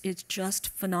researchers is just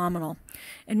phenomenal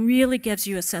and really gives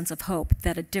you a sense of hope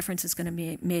that a difference is going to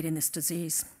be made in this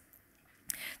disease.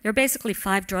 There are basically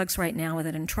 5 drugs right now with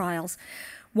it in trials.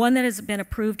 One that has been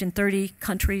approved in 30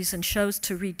 countries and shows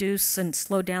to reduce and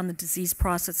slow down the disease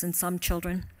process in some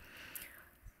children.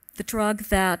 The drug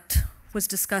that was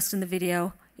discussed in the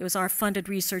video, it was our funded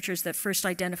researchers that first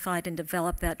identified and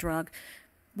developed that drug.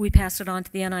 We passed it on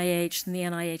to the NIH, and the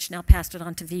NIH now passed it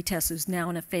on to VITESS, who's now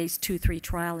in a phase 2-3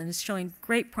 trial and is showing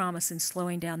great promise in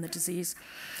slowing down the disease.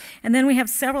 And then we have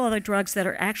several other drugs that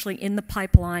are actually in the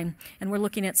pipeline, and we're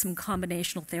looking at some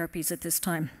combinational therapies at this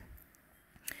time.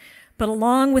 But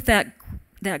along with that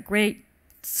great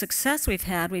success we've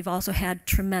had, we've also had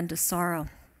tremendous sorrow.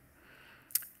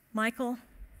 Michael,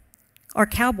 our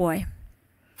cowboy,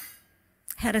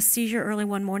 had a seizure early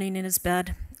one morning in his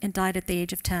bed and died at the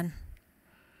age of 10.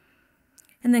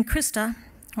 And then Krista,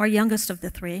 our youngest of the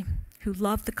 3, who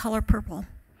loved the color purple,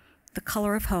 the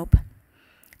color of hope,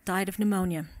 died of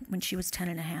pneumonia when she was 10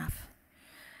 and a half.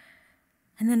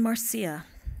 And then Marcia,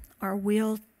 our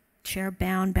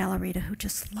wheelchair-bound ballerina who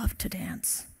just loved to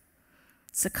dance,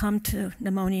 succumbed to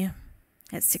pneumonia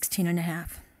at 16 and a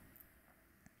half.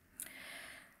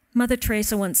 Mother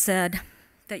Teresa once said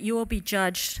that you will be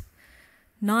judged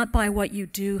not by what you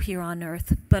do here on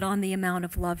earth, but on the amount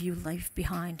of love you leave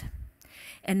behind.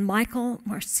 And Michael,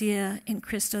 Marcia, and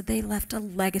Krista, they left a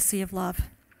legacy of love.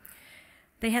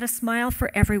 They had a smile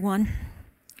for everyone.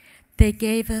 They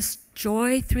gave us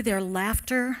joy through their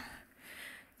laughter.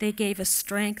 They gave us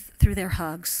strength through their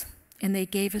hugs. And they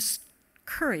gave us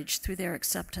courage through their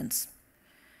acceptance.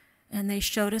 And they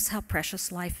showed us how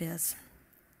precious life is.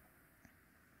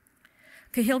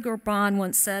 Cahill Gibran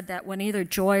once said that when either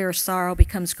joy or sorrow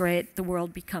becomes great, the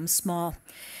world becomes small.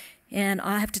 And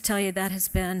I have to tell you, that has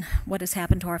been what has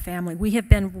happened to our family. We have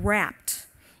been wrapped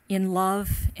in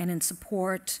love and in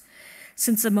support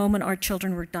since the moment our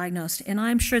children were diagnosed. And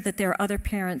I'm sure that there are other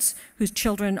parents whose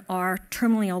children are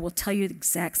terminally ill will tell you the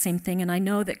exact same thing. And I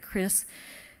know that Chris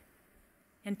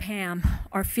and Pam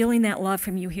are feeling that love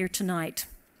from you here tonight,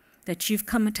 that you've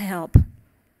come to help,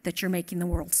 that you're making the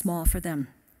world small for them.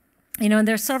 You know, and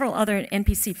there are several other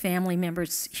NPC family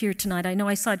members here tonight. I know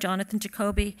I saw Jonathan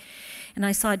Jacoby, and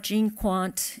I saw Jean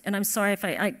Quant, and I'm sorry if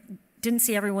I didn't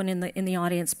see everyone in the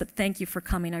audience, but thank you for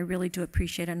coming. I really do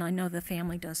appreciate it, and I know the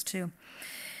family does too.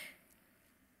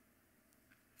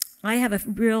 I have a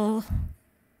real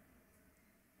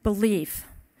belief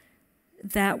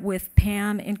that with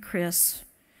Pam and Chris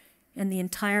and the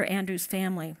entire Andrews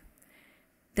family,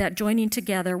 that joining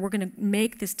together, we're going to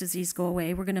make this disease go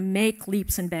away. We're going to make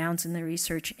leaps and bounds in the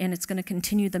research, and it's going to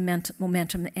continue the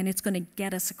momentum, and it's going to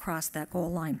get us across that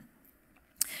goal line.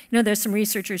 You know, there's some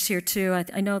researchers here, too.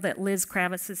 I know that Liz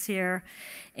Kravitz is here,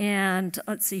 and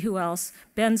let's see, who else?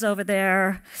 Ben's over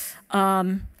there.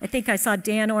 I think I saw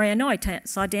Dan Orey. I know I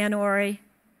saw Dan Orey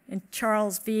and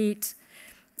Charles Veet,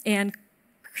 and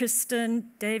Kristen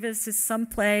Davis is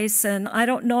someplace, and I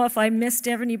don't know if I missed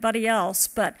anybody else,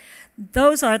 but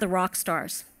those are the rock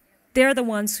stars. They're the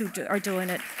ones who are doing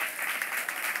it.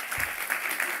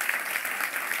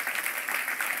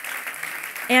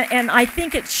 And I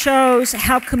think it shows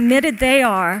how committed they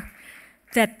are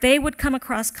that they would come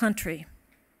across country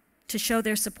to show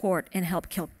their support and help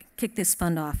kick this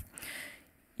fund off.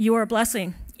 You are a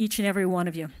blessing, each and every one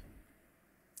of you.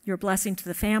 You're a blessing to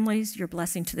the families, you're a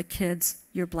blessing to the kids,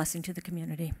 you're a blessing to the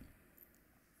community.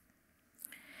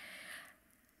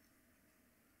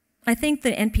 I think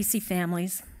the NPC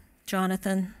families,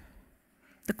 Jonathan,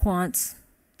 the Quants,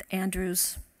 the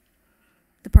Andrews,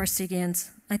 the Parseghians,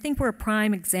 I think we're a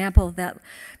prime example that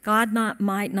God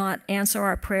might not answer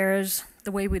our prayers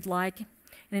the way we'd like, and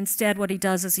instead what he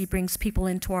does is he brings people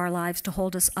into our lives to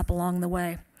hold us up along the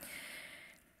way.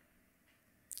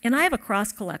 And I have a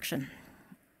cross collection.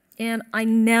 And I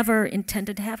never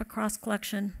intended to have a cross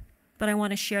collection, but I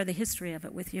want to share the history of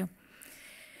it with you.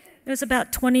 It was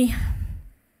about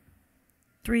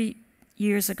 23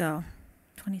 years ago.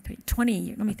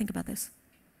 20, let me think about this.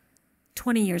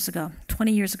 20 years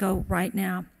ago right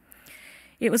now.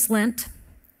 It was Lent,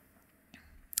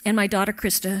 and my daughter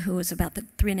Krista, who was about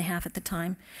 3.5 at the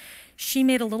time, she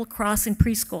made a little cross in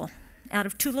preschool out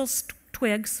of 2 little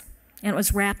twigs, and it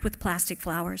was wrapped with plastic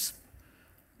flowers.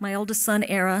 My oldest son,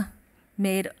 Era,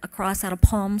 made a cross out of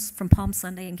palms from Palm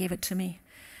Sunday and gave it to me.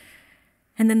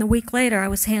 And then the week later, I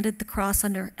was handed the cross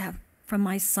from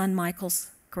my son Michael's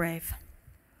grave.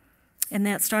 And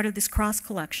that started this cross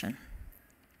collection.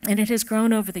 And it has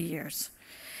grown over the years.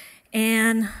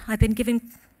 And I've been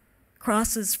giving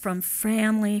crosses from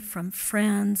family, from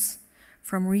friends,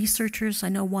 from researchers. I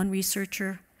know one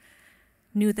researcher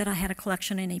knew that I had a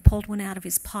collection, and he pulled one out of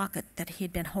his pocket that he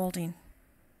had been holding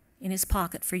in his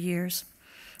pocket for years.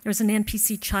 There was an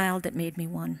NPC child that made me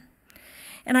one.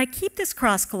 And I keep this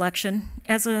cross collection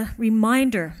as a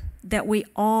reminder that we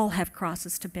all have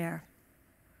crosses to bear.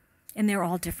 And they're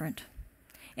all different.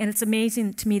 And it's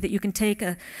amazing to me that you can take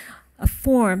a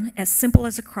form as simple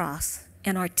as a cross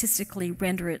and artistically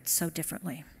render it so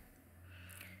differently.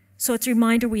 So it's a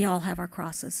reminder we all have our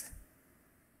crosses.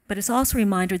 But it's also a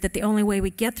reminder that the only way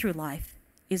we get through life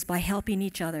is by helping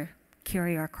each other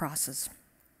carry our crosses.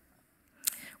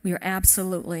 We are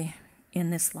absolutely in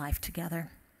this life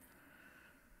together.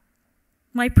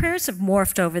 My prayers have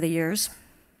morphed over the years.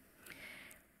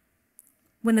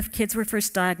 When the kids were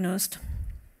first diagnosed,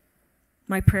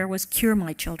 my prayer was, cure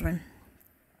my children.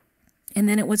 And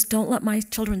then it was, don't let my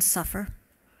children suffer.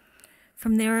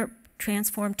 From there,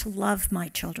 transformed to love my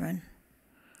children.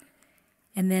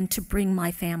 And then to bring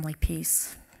my family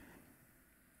peace.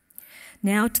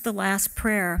 Now to the last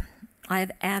prayer, I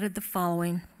have added the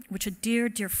following, which a dear,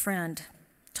 dear friend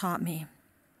taught me.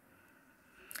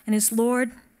 And is,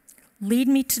 Lord, lead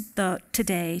me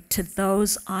today to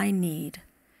those I need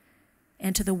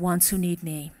and to the ones who need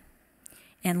me,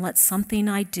 and let something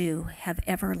I do have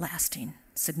everlasting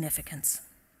significance.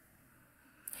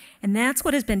 And that's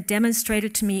what has been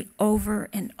demonstrated to me over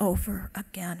and over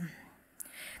again.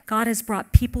 God has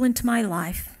brought people into my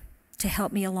life to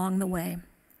help me along the way.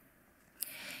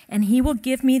 And he will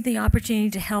give me the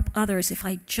opportunity to help others if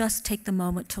I just take the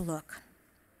moment to look.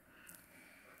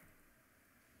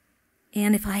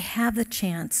 And if I have the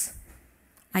chance,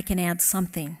 I can add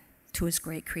something to his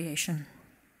great creation.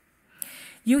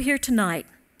 You here tonight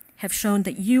have shown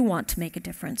that you want to make a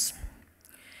difference.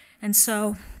 And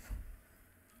so,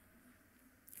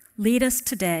 lead us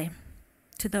today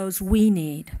to those we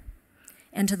need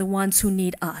and to the ones who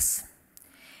need us.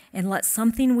 And let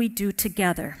something we do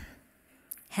together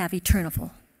have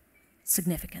eternal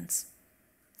significance.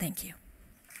 Thank you.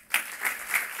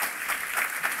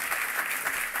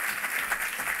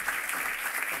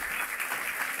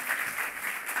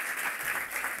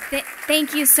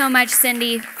 Thank you so much,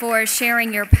 Cindy, for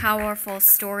sharing your powerful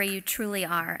story. You truly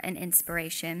are an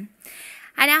inspiration.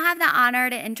 I now have the honor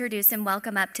to introduce and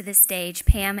welcome up to the stage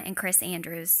Pam and Chris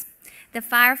Andrews. The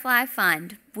Firefly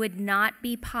Fund would not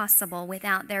be possible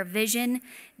without their vision,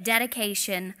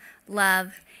 dedication,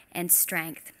 love, and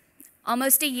strength.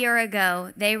 Almost a year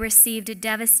ago, they received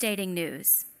devastating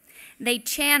news. They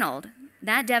channeled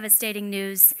that devastating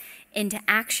news into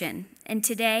action. And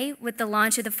today, with the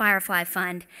launch of the Firefly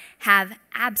Fund, have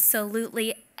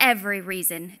absolutely every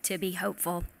reason to be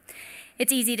hopeful.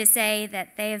 It's easy to say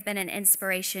that they have been an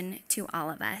inspiration to all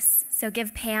of us. So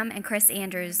give Pam and Chris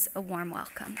Andrews a warm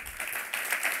welcome.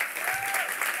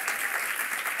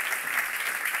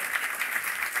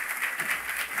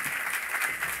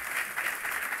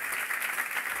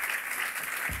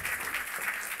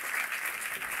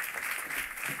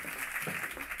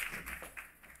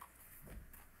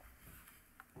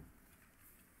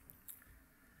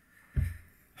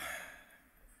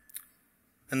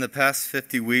 In the past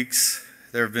 50 weeks,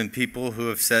 there have been people who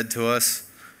have said to us,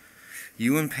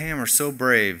 "You and Pam are so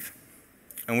brave,"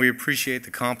 and we appreciate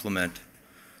the compliment.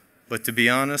 But to be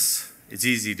honest, it's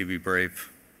easy to be brave.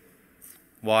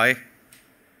 Why?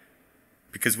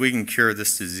 Because we can cure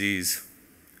this disease.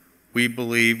 We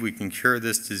believe we can cure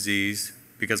this disease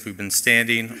because we've been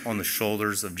standing on the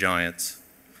shoulders of giants.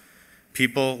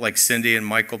 People like Cindy and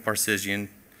Michael Parseghian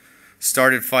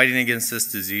started fighting against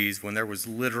this disease when there was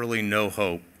literally no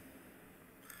hope.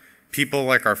 People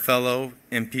like our fellow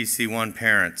NPC1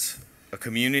 parents, a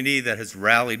community that has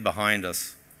rallied behind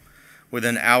us.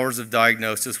 Within hours of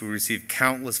diagnosis, we received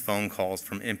countless phone calls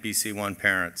from NPC1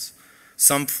 parents.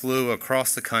 Some flew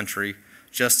across the country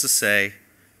just to say,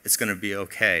 it's going to be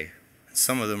okay. And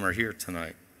some of them are here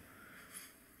tonight.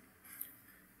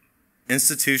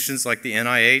 Institutions like the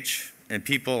NIH and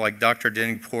people like Dr.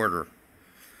 Denny Porter,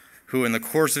 who in the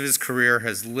course of his career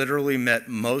has literally met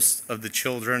most of the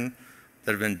children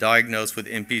that have been diagnosed with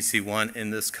NPC1 in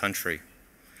this country.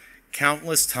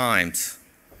 Countless times,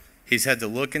 he's had to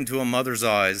look into a mother's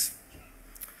eyes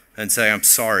and say, "I'm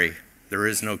sorry, there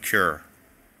is no cure."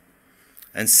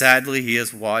 And sadly, he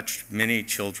has watched many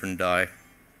children die.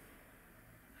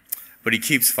 But he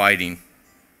keeps fighting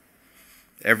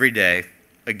every day,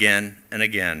 again and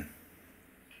again.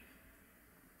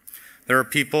 There are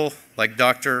people like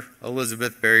Dr.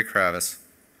 Elizabeth Berry Kravis,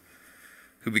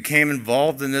 who became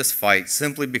involved in this fight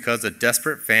simply because a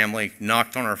desperate family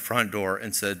knocked on her front door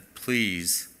and said,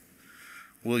 "Please,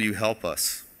 will you help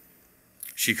us?"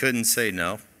 She couldn't say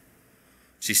no.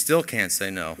 She still can't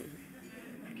say no.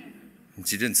 And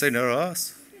she didn't say no to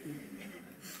us.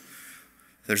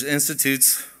 There's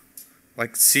institutes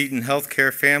like Seton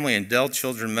Healthcare Family and Dell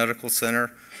Children Medical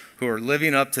Center who are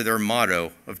living up to their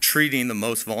motto of treating the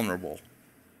most vulnerable.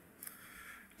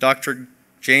 Dr.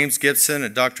 James Gibson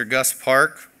and Dr. Gus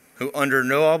Park, who under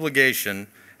no obligation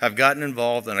have gotten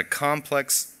involved in a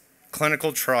complex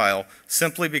clinical trial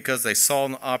simply because they saw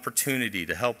an opportunity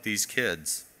to help these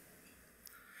kids.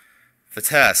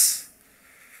 Vitesse.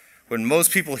 When most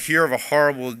people hear of a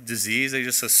horrible disease, they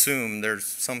just assume there's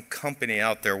some company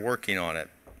out there working on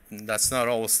it. And that's not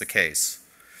always the case.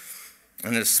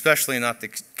 And especially not the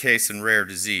case in rare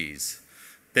disease.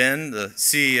 Ben, the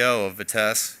CEO of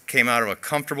Vitesse, came out of a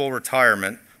comfortable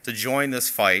retirement to join this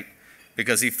fight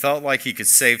because he felt like he could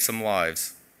save some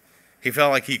lives. He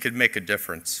felt like he could make a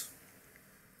difference.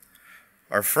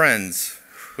 Our friends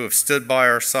who have stood by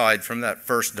our side from that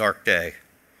first dark day.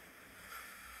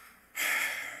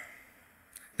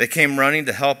 They came running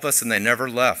to help us and they never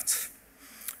left.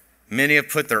 Many have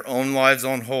put their own lives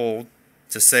on hold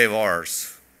to save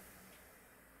ours.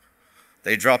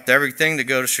 They dropped everything to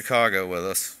go to Chicago with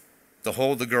us, to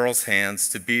hold the girls' hands,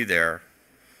 to be there,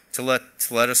 to let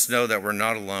us know that we're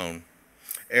not alone.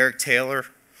 Eric Taylor,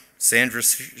 Sandra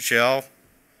Shell,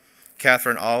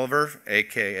 Catherine Oliver,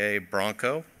 a.k.a.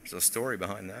 Bronco. There's a story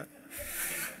behind that.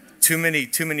 Too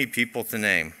many people to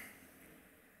name.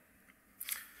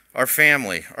 Our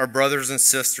family, our brothers and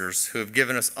sisters who have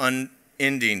given us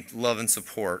unending love and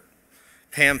support.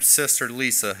 Pam's sister,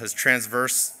 Lisa, has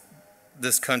traversed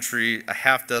this country a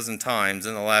half dozen times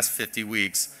in the last 50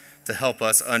 weeks to help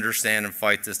us understand and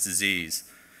fight this disease.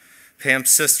 Pam's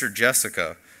sister,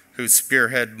 Jessica, who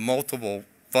spearheaded multiple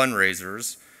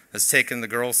fundraisers, has taken the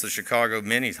girls to Chicago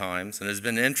many times and has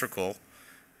been integral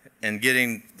in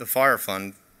getting the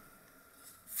Firefly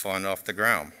Fund off the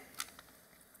ground.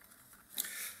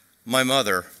 My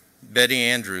mother, Betty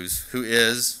Andrews, who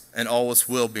is and always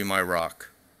will be my rock.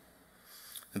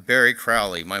 And Barry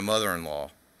Crowley, my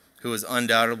mother-in-law, who is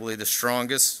undoubtedly the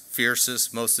strongest,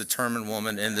 fiercest, most determined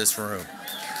woman in this room.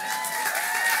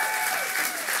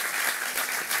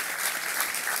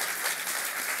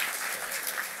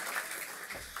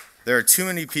 There are too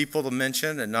many people to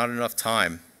mention and not enough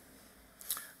time,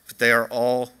 but they are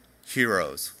all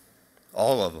heroes,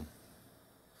 all of them,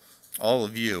 all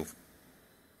of you.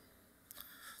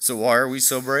 So why are we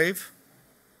so brave?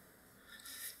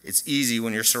 It's easy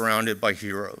when you're surrounded by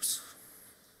heroes.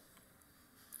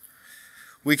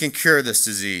 We can cure this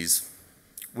disease.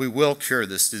 We will cure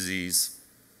this disease.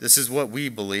 This is what we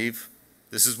believe.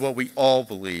 This is what we all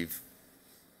believe.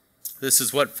 This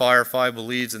is what Firefly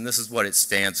believes, and this is what it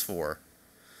stands for.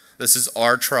 This is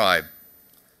our tribe.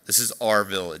 This is our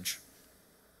village.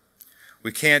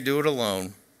 We can't do it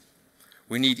alone.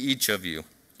 We need each of you,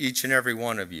 each and every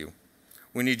one of you.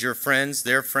 We need your friends,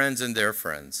 their friends, and their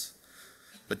friends.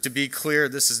 But to be clear,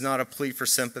 this is not a plea for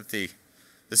sympathy.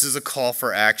 This is a call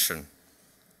for action.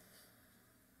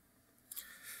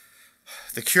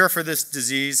 The cure for this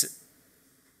disease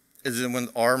is in when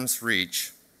arms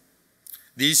reach.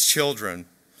 These children,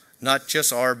 not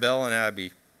just our Belle and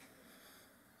Abby,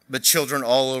 but children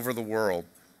all over the world,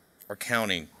 are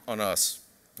counting on us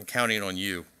and counting on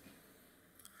you.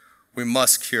 We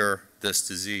must cure this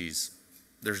disease.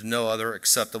 There's no other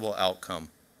acceptable outcome.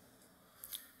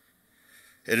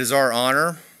 It is our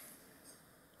honor,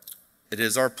 it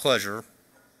is our pleasure,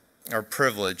 our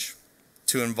privilege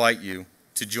to invite you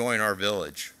to join our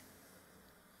village,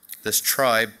 this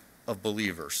tribe of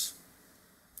believers.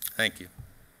 Thank you.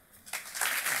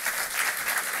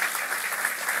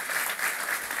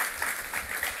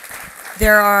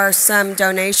 There are some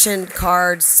donation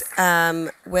cards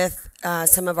with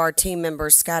some of our team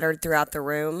members scattered throughout the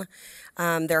room.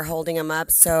 They're holding them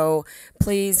up. So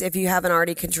please, if you haven't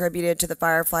already contributed to the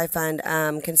Firefly Fund,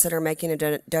 consider making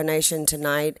a donation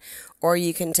tonight, or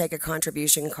you can take a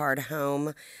contribution card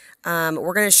home.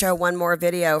 We're going to show one more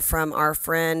video from our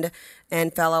friend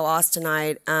and fellow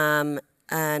Austinite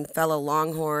and fellow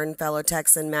Longhorn, fellow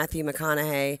Texan, Matthew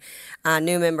McConaughey,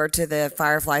 new member to the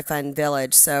Firefly Fund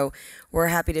Village. So we're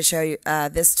happy to show you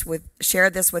share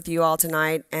this with you all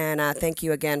tonight, and thank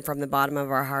you again from the bottom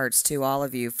of our hearts to all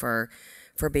of you for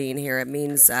being here. It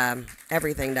means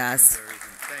everything to us.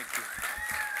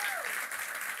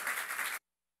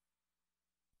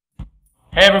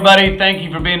 Hey everybody, thank you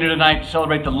for being here tonight to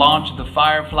celebrate the launch of the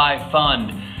Firefly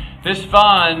Fund. This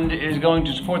fund is going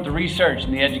to support the research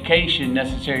and the education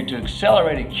necessary to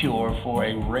accelerate a cure for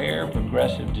a rare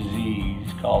progressive disease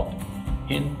called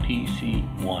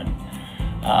NPC1.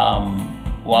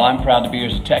 While I'm proud to be here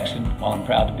as a Texan, while I'm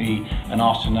proud to be an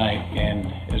Austinite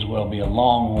and as well be a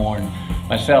Longhorn,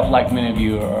 myself, like many of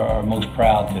you, are most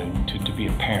proud to be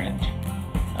a parent.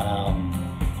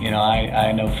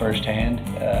 I know firsthand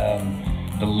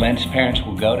the lengths parents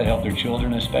will go to help their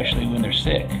children, especially when they're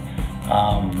sick.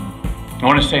 I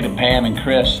want to say to Pam and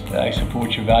Chris, I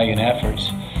support your valiant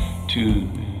efforts to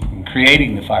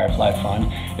creating the Firefly Fund.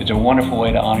 It's a wonderful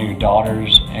way to honor your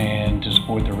daughters and to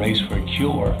support the race for a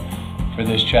cure for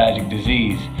this tragic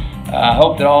disease. I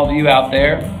hope that all of you out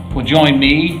there will join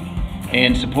me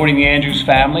in supporting the Andrews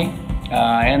family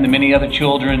and the many other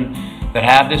children that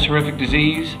have this horrific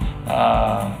disease.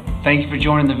 Thank you for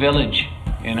joining the village.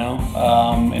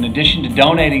 In addition to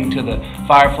donating to the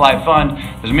Firefly Fund,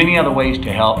 there's many other ways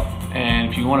to help.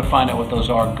 And if you want to find out what those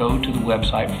are, go to the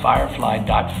website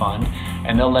firefly.fund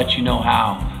and they'll let you know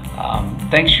how.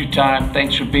 Thanks for your time.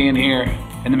 Thanks for being here.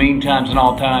 In the meantime and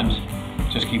all times,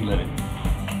 just keep living.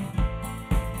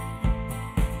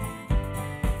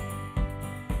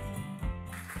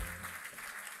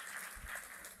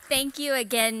 Thank you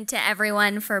again to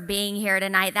everyone for being here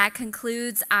tonight. That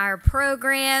concludes our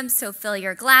program, so fill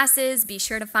your glasses. Be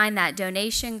sure to find that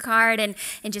donation card, and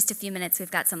in just a few minutes,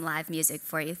 we've got some live music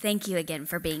for you. Thank you again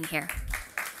for being here.